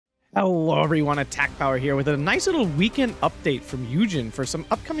Hello everyone, Attack Power here with a nice little weekend update from Eugen for some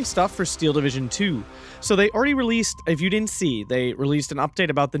upcoming stuff for Steel Division 2. So they already released, if you didn't see, they released an update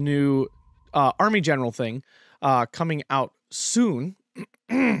about the new Army General thing coming out soon.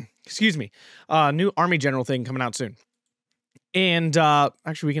 Excuse me. New Army General thing coming out soon. And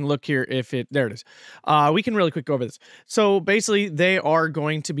actually, we can look here if it... There it is. We can really quick go over this. So basically, they are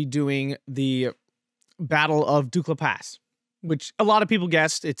going to be doing the Battle of Dukla Pass, which a lot of people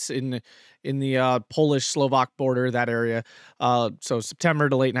guessed. It's in the Polish-Slovak border, that area. So September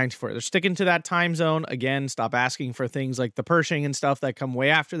to late 1940. They're sticking to that time zone. Again, stop asking for things like the Pershing and stuff that come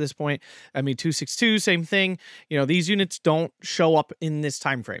way after this point. I mean, 262, same thing. You know, these units don't show up in this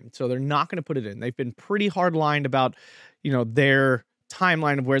time frame, so they're not going to put it in. They've been pretty hard-lined about, you know, their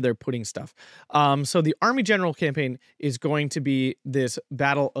timeline of where they're putting stuff. So the Army General campaign is going to be this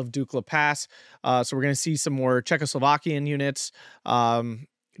Battle of Dukla Pass. So we're going to see some more Czechoslovakian units,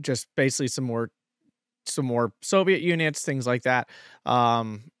 just basically some more Soviet units, things like that.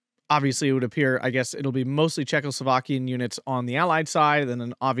 Obviously, it would appear, I guess it'll be mostly Czechoslovakian units on the Allied side, and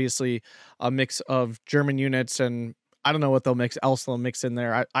then obviously a mix of German units, and I don't know what they'll mix in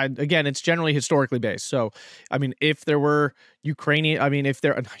there. Again, it's generally historically based. So, I mean, if there were if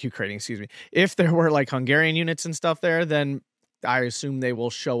there were like Hungarian units and stuff there, then I assume they will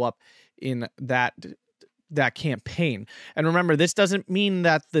show up in that campaign. And remember, this doesn't mean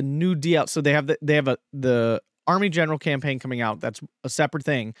that the new DL. So they have the Army General campaign coming out. That's a separate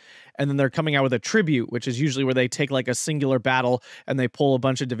thing. And then they're coming out with a tribute, which is usually where they take like a singular battle and they pull a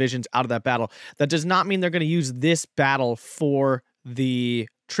bunch of divisions out of that battle. That does not mean they're going to use this battle for the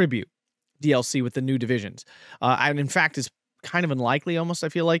tribute DLC with the new divisions. And in fact, it's kind of unlikely almost, I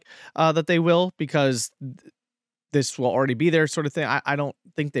feel like, that they will, because this will already be there sort of thing. I don't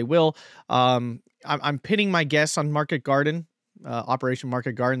think they will. I'm pinning my guess on Market Garden. Operation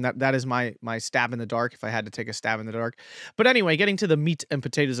Market Garden. That is my stab in the dark, if I had to take a stab in the dark. But anyway, getting to the meat and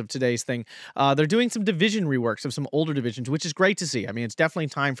potatoes of today's thing, they're doing some division reworks of some older divisions, which is great to see. I mean, it's definitely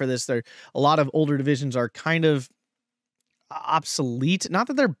time for this. A lot of older divisions are kind of obsolete. Not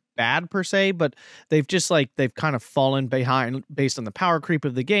that they're bad per se, but they've kind of fallen behind based on the power creep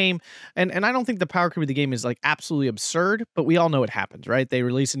of the game. And I don't think the power creep of the game is like absolutely absurd, but we all know it happens, right? They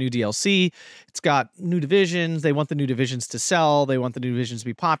release a new DLC. It's got new divisions. They want the new divisions to sell. They want the new divisions to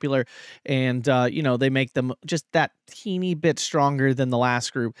be popular. And, you know, they make them just that teeny bit stronger than the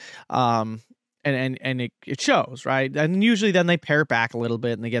last group. And it shows, right? And usually then they pare back a little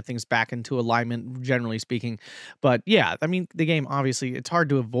bit and they get things back into alignment, generally speaking. But yeah, I mean, the game, obviously, it's hard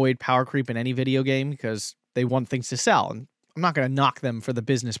to avoid power creep in any video game because they want things to sell. And I'm not going to knock them for the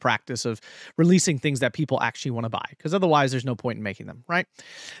business practice of releasing things that people actually want to buy, because otherwise there's no point in making them, right?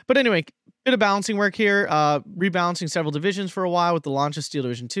 But anyway, bit of balancing work here, rebalancing several divisions for a while with the launch of Steel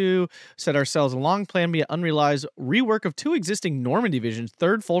Division 2, set ourselves a long plan via unrealized rework of two existing Norman divisions,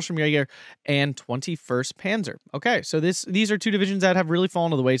 3rd Fallshirmjagers and 21st Panzer. Okay, so these are two divisions that have really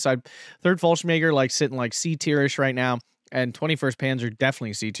fallen to the wayside. 3rd Fallschirmjäger like sitting like C tier-ish right now, and 21st Panzer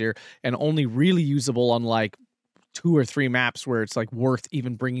definitely C tier, and only really usable on like 2 or 3 maps where it's like worth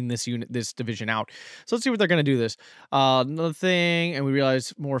even bringing this division out. So let's see what they're going to do this. Another thing, and we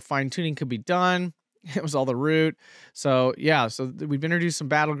realized more fine tuning could be done. It was all the root. So yeah, so we've introduced some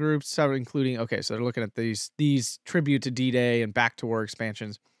battle groups, including, okay, so they're looking at these tribute to D-Day and Back to War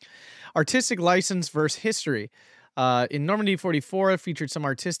expansions. Artistic license versus history. In Normandy 44, it featured some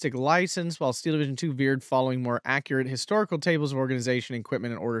artistic license, while Steel Division 2 veered following more accurate historical tables of organization,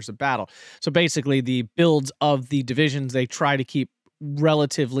 equipment, and orders of battle. So basically, the builds of the divisions, they try to keep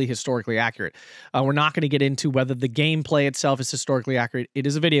relatively historically accurate. We're not going to get into whether the gameplay itself is historically accurate. It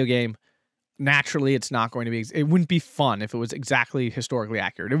is a video game. Naturally, it's not going to be. It wouldn't be fun if it was exactly historically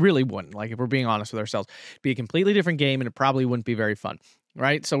accurate. It really wouldn't. Like, if we're being honest with ourselves, it'd be a completely different game, and it probably wouldn't be very fun.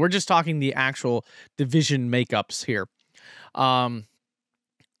 Right? So we're just talking the actual division makeups here.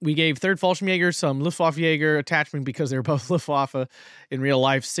 We gave 3rd Fallschirmjäger some Luftwaffe Jäger attachment because they were both Luftwaffe in real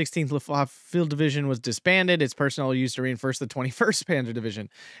life. 16th Luftwaffe Field Division was disbanded. Its personnel used to reinforce the 21st Panzer Division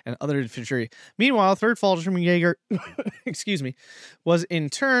and other infantry. Meanwhile, 3rd Fallschirmjäger, excuse me, was in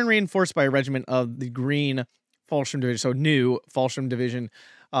turn reinforced by a regiment of the Green Fallschirm Division, so new Fallschirm Division,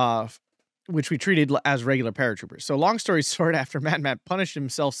 which we treated as regular paratroopers. So long story short, after Mad Matt punished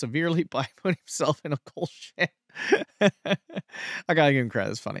himself severely by putting himself in a coal shed. I gotta give him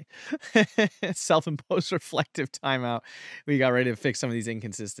credit, it's funny. Self-imposed reflective timeout. We got ready to fix some of these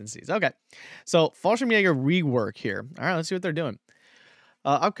inconsistencies. Okay, so Fallschirmjäger rework here. All right, let's see what they're doing.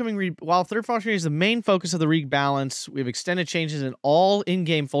 While third Fallshirmjagers is the main focus of the rebalance, we have extended changes in all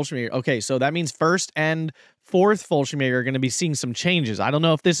in-game Fallshirmjagers. Okay, so that means first and fourth Fallshirmjagers are going to be seeing some changes. I don't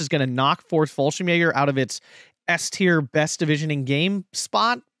know if this is going to knock fourth Fallshirmjagers out of its S-tier best division in game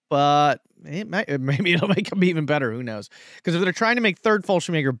spot, but maybe it'll make them even better. Who knows? Because if they're trying to make third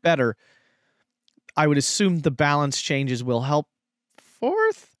Fallshirmjagers better, I would assume the balance changes will help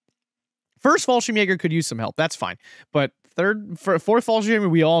fourth. First Fallshirmjagers could use some help. That's fine. But fourth Fallshirmjagers,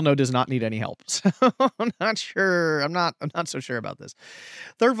 we all know does not need any help. So I'm not sure. I'm not so sure about this.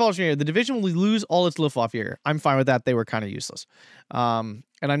 Third Fallshirmjagers, the division will lose all its Luftwaffe here. I'm fine with that. They were kind of useless.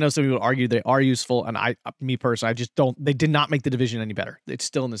 And I know some people argue they are useful, and me personally, I just don't. They did not make the division any better. It's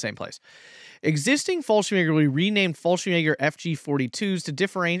still in the same place. Existing Fallshirmjagers will be renamed Fallshirmjagers FG42s to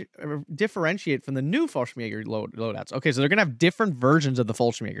differentiate from the new Fallshirmjagers loadouts. Okay, so they're gonna have different versions of the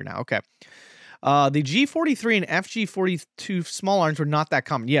Fallshirmjagers now. Okay. The G43 and FG42 small arms were not that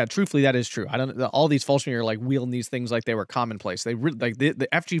common. Yeah, truthfully, that is true. I don't. All these Fallshirmjagers like wielding these things like they were commonplace. They like the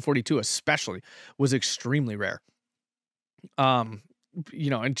FG42 especially was extremely rare. You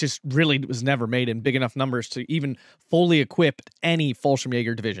know, and just really was never made in big enough numbers to even fully equip any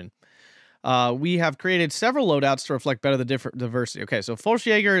Fallshirmjagers division. We have created several loadouts to reflect better the diversity. Okay, so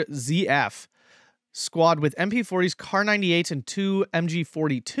Fallshirmjagers ZF squad with MP40s, Kar 98s, and 2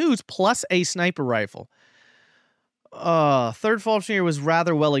 MG42s plus a sniper rifle. Third Fallshirmjagers was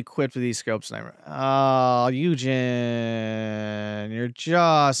rather well equipped with these scope sniper. Oh, Eugen, you're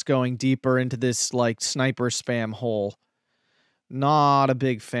just going deeper into this like sniper spam hole. Not a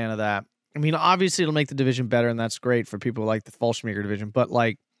big fan of that. I mean, obviously it'll make the division better, and that's great for people who like the Fallshirmjagers division, but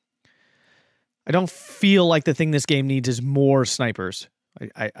like, I don't feel like the thing this game needs is more snipers.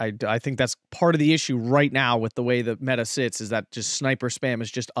 I think that's part of the issue right now with the way the meta sits, is that just sniper spam is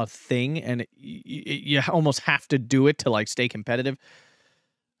just a thing, and you almost have to do it to like stay competitive.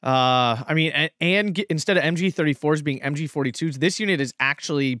 I mean, instead of MG34s being MG42s, this unit is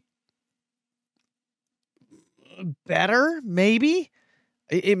actually better, maybe?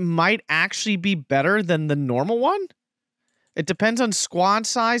 It might actually be better than the normal one. It depends on squad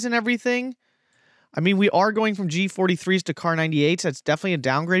size and everything. I mean, we are going from G43s to Kar 98s. That's definitely a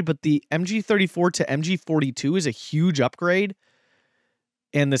downgrade, but the MG34 to MG42 is a huge upgrade.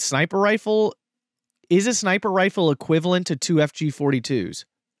 And the sniper rifle is a sniper rifle equivalent to 2 FG42s.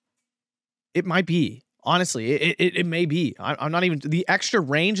 It might be. Honestly, it may be. I'm not even... The extra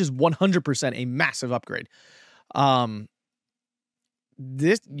range is 100% a massive upgrade.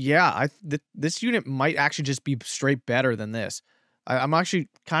 This unit might actually just be straight better than this. I'm actually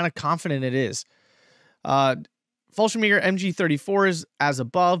kind of confident it is. Fallshirmjagers MG34s as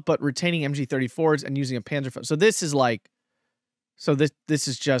above, but retaining MG34s and using a Panzer. So this is like, this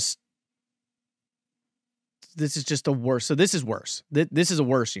is just a worse. So this is worse. This is a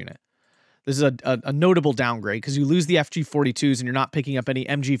worse unit. This is a notable downgrade because you lose the FG42s and you're not picking up any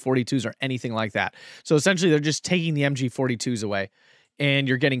MG42s or anything like that. So essentially, they're just taking the MG42s away, and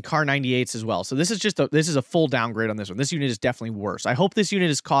you're getting Kar 98s as well. So this is a full downgrade on this one. This unit is definitely worse. I hope this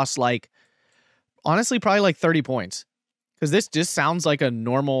unit is cost like, honestly, probably like 30 points, because this just sounds like a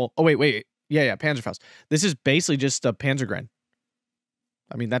normal. Oh wait, yeah, Panzerfaust. This is basically just a Panzergren.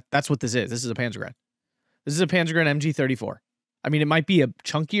 I mean that's what this is. This is a Panzergren. This is a Panzergren MG34. I mean, it might be a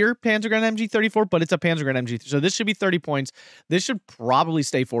chunkier Panzergren MG34, but it's a Panzergren MG. So this should be 30 points. This should probably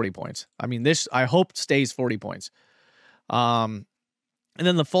stay 40 points. I mean, this, I hope, stays 40 points. And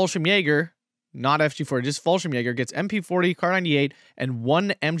then the Fallshirmjagers, not FG4, just Fallshirmjagers, gets MP40, Kar 98, and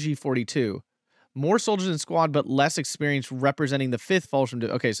 1 MG42. More soldiers in squad, but less experience representing the 5th Fallshirmjagers.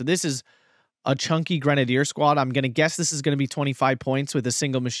 Okay, so this is a chunky Grenadier squad. I'm going to guess this is going to be 25 points with a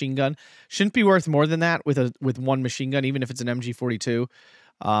single machine gun. Shouldn't be worth more than that with one machine gun, even if it's an MG42.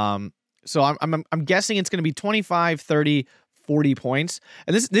 So I'm guessing it's going to be 25, 30, 40 points.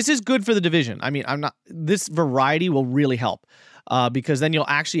 And this is good for the division. I mean, this variety will really help. Because then you'll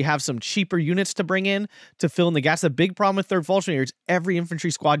actually have some cheaper units to bring in to fill in the gaps. The big problem with third Fallshirmjagers is every infantry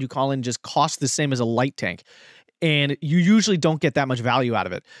squad you call in just costs the same as a light tank. And you usually don't get that much value out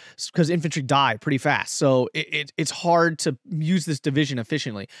of it because infantry die pretty fast. So it's hard to use this division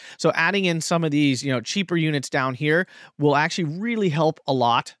efficiently. So adding in some of these, cheaper units down here will actually really help a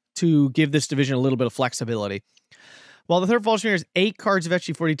lot to give this division a little bit of flexibility. While the third Fallshirmjagers has 8 cards of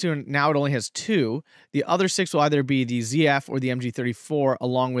FG42, and now it only has 2, the other 6 will either be the ZF or the MG34,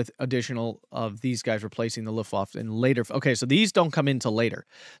 along with additional of these guys replacing the Luftwaffe in later. Okay, so these don't come in till later.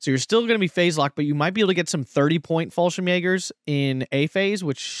 So you're still going to be phase locked, but you might be able to get some 30-point Fallshirmjagers in A phase,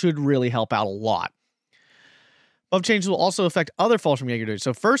 which should really help out a lot. Above changes will also affect other Fallshirmjagers.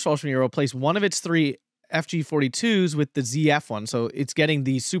 So first Fallshirmjagers will replace one of its 3 FG42s with the ZF one. So it's getting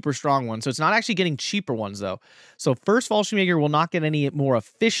the super strong one. So it's not actually getting cheaper ones, though. So first Fallshirmjager will not get any more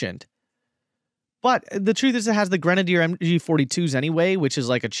efficient. But the truth is it has the Grenadier MG42s anyway, which is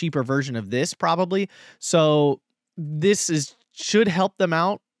like a cheaper version of this probably. So this should help them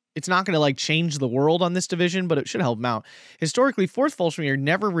out. It's not going to like change the world on this division, but it should help them out. Historically, 4th Fallschirmjäger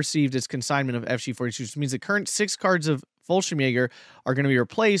never received its consignment of FG42s, which means the current 6 cards of Fallschirmjäger are going to be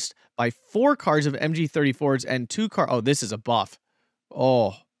replaced by 4 cards of MG34s and 2 cards. Oh, this is a buff.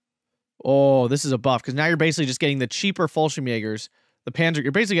 Oh, this is a buff because now you're basically just getting the cheaper Fallschirmjägers. The Panzer,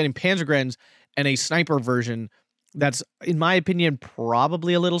 you're basically getting Panzergrens and a sniper version that's, in my opinion,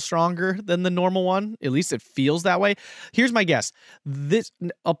 probably a little stronger than the normal one. At least it feels that way. Here's my guess. This,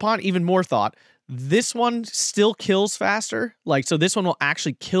 upon even more thought, this one still kills faster. Like, so this one will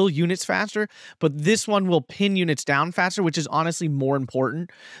actually kill units faster, but this one will pin units down faster, which is honestly more important.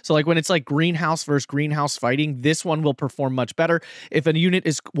 So like when it's like greenhouse versus greenhouse fighting, this one will perform much better. If a unit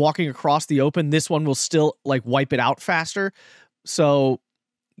is walking across the open, this one will still like wipe it out faster. So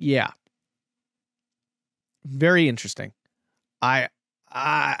yeah. Very interesting. I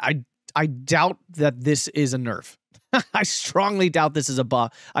doubt that this is a nerf. I strongly doubt this is a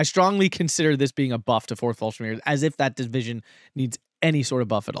buff. I strongly consider this being a buff to 4th Fallschirmjäger, as if that division needs any sort of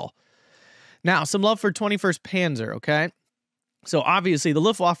buff at all. Now, some love for 21st Panzer, okay? So obviously, the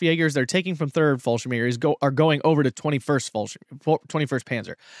Luftwaffe Jaegers they're taking from 3rd Fallschirmjäger are going over to 21st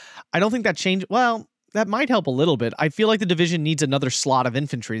Panzer. I don't think that changed. Well, that might help a little bit. I feel like the division needs another slot of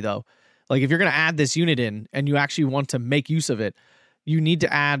infantry, though. Like, if you're going to add this unit in and you actually want to make use of it, you need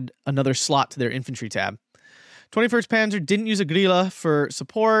to add another slot to their infantry tab. 21st Panzer didn't use a Grille for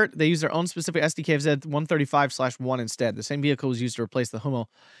support. They used their own specific SDKFZ 135/1 instead. The same vehicle was used to replace the Hummel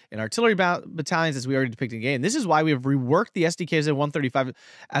in artillery battalions, as we already depicted in the game. This is why we have reworked the SDKFZ 135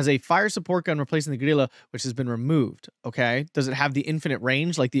 as a fire support gun, replacing the Grille, which has been removed. Okay? Does it have the infinite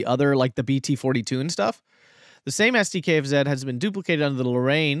range like the other, like the BT-42 and stuff? The same SDKFZ has been duplicated under the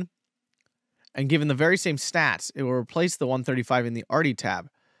Lorraine, and given the very same stats, it will replace the 135 in the Arty tab.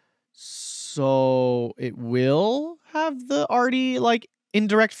 So it will have the Arty, like,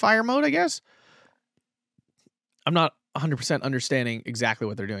 indirect fire mode, I guess? I'm not 100% understanding exactly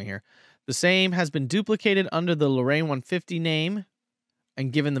what they're doing here. The same has been duplicated under the Lorraine 150 name,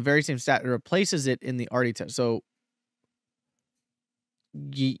 and given the very same stat, it replaces it in the Arty tab. So,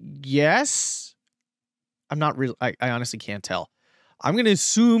 yes? I'm not really, I honestly can't tell. I'm going to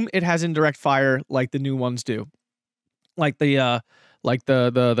assume it has indirect fire like the new ones do. Like the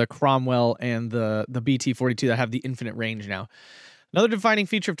Cromwell and the BT-42 that have the infinite range now. Another defining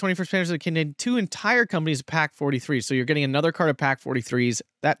feature of 21st Panzer is that it contains 2 entire companies of Pack 43s. So you're getting another card of Pack 43s.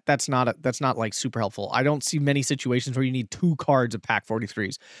 That's not like super helpful. I don't see many situations where you need 2 cards of Pack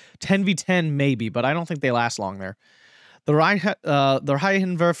 43s. 10v10 maybe, but I don't think they last long there. The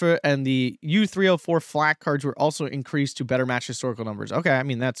Reihenwerfer and the U304 flak cards were also increased to better match historical numbers. Okay, I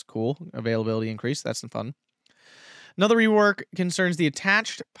mean, that's cool. Availability increase. That's fun. Another rework concerns the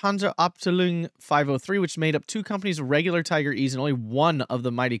attached Panzerabteilung 503, which made up 2 companies of regular Tiger E's and only 1 of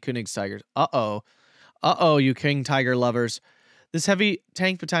the mighty Königstigers. Uh-oh, you King Tiger lovers. This heavy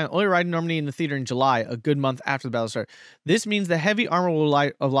tank battalion only arrived in Normandy in the theater in July, a good month after the battle started. This means the heavy armor will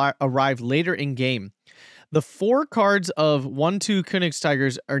arrive later in game. The 4 cards of 1-2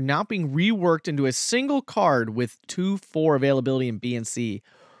 Königstigers are now being reworked into a single card with 2-4 availability in B and C.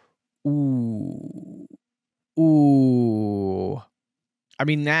 Ooh. I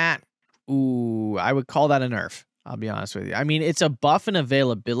mean, I would call that a nerf. I'll be honest with you. I mean, it's a buff in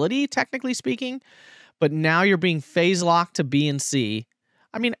availability, technically speaking, but now you're being phase locked to B and C.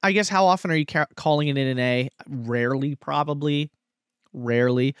 I mean, I guess how often are you calling it in an A? Rarely, probably.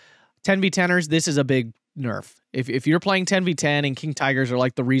 Rarely. 10v10ers, this is a big nerf. If you're playing 10v10 and King Tigers are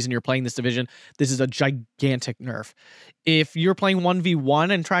like the reason you're playing this division, this is a gigantic nerf. If you're playing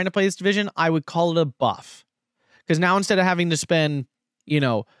 1v1 and trying to play this division, I would call it a buff. Because now instead of having to spend,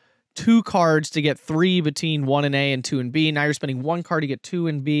 2 cards to get 3 between 1 in A and 2 in B, now you're spending 1 card to get 2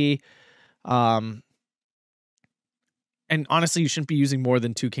 in B. And honestly, you shouldn't be using more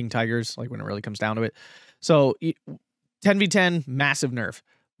than 2 King Tigers, like when it really comes down to it. So 10v10, massive nerf.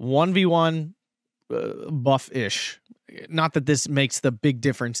 1v1, buff-ish. Not that this makes the big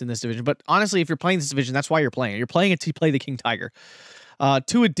difference in this division, but honestly, if you're playing this division, that's why you're playing it. You're playing it to play the King Tiger.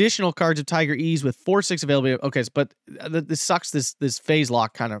 2 additional cards of Tiger E's with 4/6 availability. Okay, but this sucks. This phase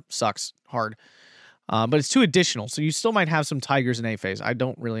lock kind of sucks hard. But it's 2 additional, so you still might have some Tigers in A phase. I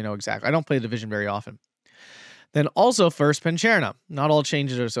don't really know exactly. I don't play the division very often. Then also First Pencherna. Not all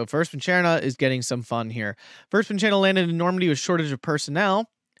changes are so. First Pencherna is getting some fun here. First Pencherna landed in Normandy with shortage of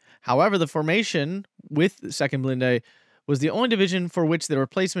personnel. However, the formation with 2nd Blinde was the only division for which the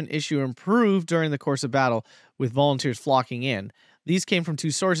replacement issue improved during the course of battle, with volunteers flocking in. These came from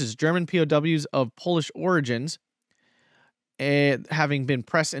 2 sources: German POWs of Polish origins, having been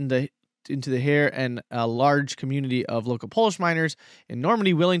pressed into the Heer, and a large community of local Polish miners in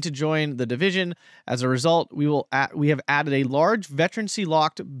Normandy willing to join the division. As a result, we have added a large veterancy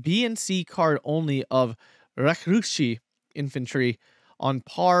locked B and C card only of Rekruci infantry, on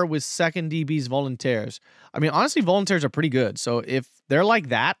par with 2nd DB's volunteers. I mean, honestly, volunteers are pretty good. So if they're like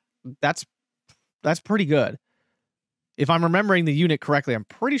that, that's pretty good. If I'm remembering the unit correctly, I'm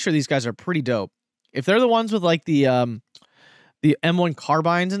pretty sure these guys are pretty dope. If they're the ones with like the M1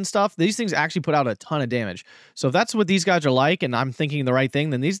 carbines and stuff, these things actually put out a ton of damage. So if that's what these guys are like, and I'm thinking the right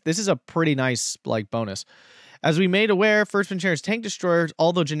thing, then this is a pretty nice like bonus. As we made aware, 1st Frontiers tank destroyers,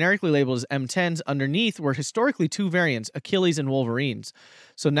 although generically labeled as M10s, underneath were historically 2 variants, Achilles and Wolverines.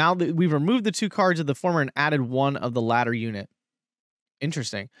 So now that we've removed the 2 cards of the former and added 1 of the latter unit.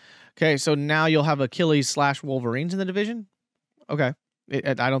 Interesting. Okay, so now you'll have Achilles / Wolverines in the division? Okay.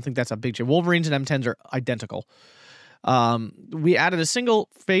 I don't think that's a big change. Wolverines and M10s are identical. We added a single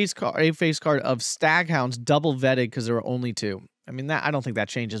face card of Staghounds, double vetted because there were only 2. I mean, I don't think that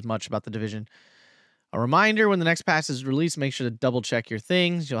changes much about the division. A reminder, when the next pass is released, make sure to double check your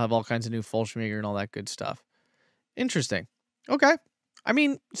things. You'll have all kinds of new Fallshirmjagers and all that good stuff. Interesting. Okay. I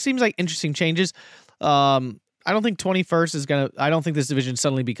mean, seems like interesting changes. I don't think 21st is going to... I don't think this division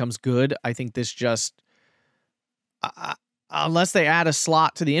suddenly becomes good. I think this just... unless they add a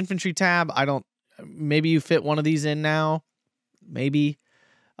slot to the infantry tab, I don't... Maybe you fit one of these in now. Maybe.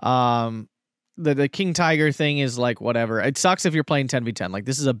 The King Tiger thing is like whatever. It sucks if you're playing 10v10. Like,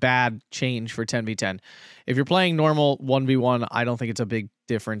 this is a bad change for 10v10. If you're playing normal 1v1, I don't think it's a big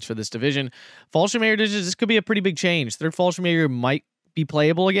difference for this division. Fallshirmjager, this could be a pretty big change. 3rd Fallshirmjager might be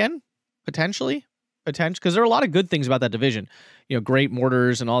playable again, potentially, because there are a lot of good things about that division. You know, great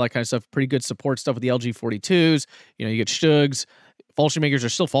mortars and all that kind of stuff. Pretty good support stuff with the LG42s. You know, you get Stugs. Fallshirmjagers are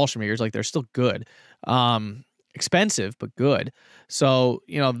still Fallshirmjagers. Like, they're still good. Expensive, but good. So,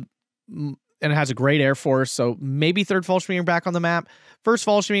 you know... And it has a great Air Force, so maybe 3rd Fallshirmjäger back on the map. 1st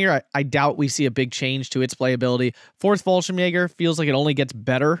Fallshirmjäger, I doubt we see a big change to its playability. 4th Fallshirmjäger feels like it only gets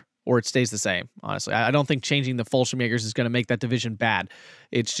better or it stays the same, honestly. I don't think changing the Fallshirmjägers is going to make that division bad.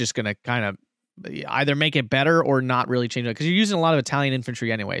 It's just going to kind of either make it better or not really change it, because you're using a lot of Italian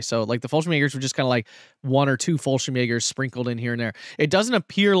infantry anyway. So like the Fallshirmjägers were just kind of like 1 or 2 Fallshirmjägers sprinkled in here and there. It doesn't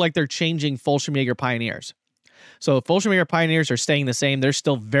appear like they're changing Fallshirmjäger Pioneers. So Fallshirmjäger Pioneers are staying the same. They're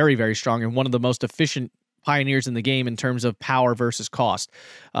still very, very strong and one of the most efficient Pioneers in the game in terms of power versus cost.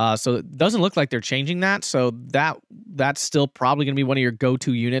 So it doesn't look like they're changing that. So that's still probably going to be one of your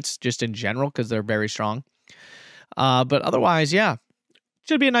go-to units just in general, because they're very strong. But otherwise, yeah,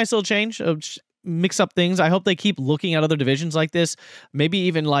 should be a nice little change. Mix up things. I hope they keep looking at other divisions like this. Maybe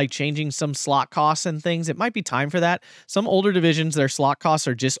even like changing some slot costs and things. It might be time for that. Some older divisions, their slot costs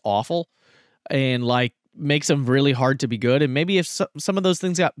are just awful, and like makes them really hard to be good. And maybe if some of those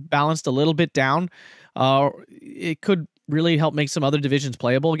things got balanced a little bit down, it could really help make some other divisions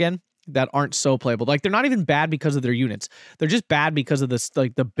playable again that aren't so playable. Like, they're not even bad because of their units. They're just bad because of this,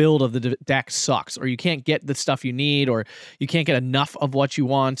 like, the build of the deck sucks, or you can't get the stuff you need, or you can't get enough of what you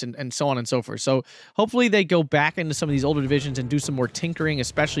want, and so on and so forth. So hopefully they go back into some of these older divisions and do some more tinkering,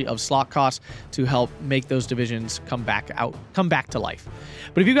 especially of slot costs, to help make those divisions come back to life.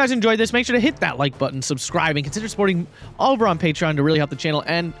 But if you guys enjoyed this, make sure to hit that like button, subscribe, and consider supporting over on Patreon to really help the channel,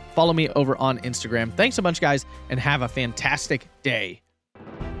 and follow me over on Instagram. Thanks a bunch, guys, and have a fantastic day.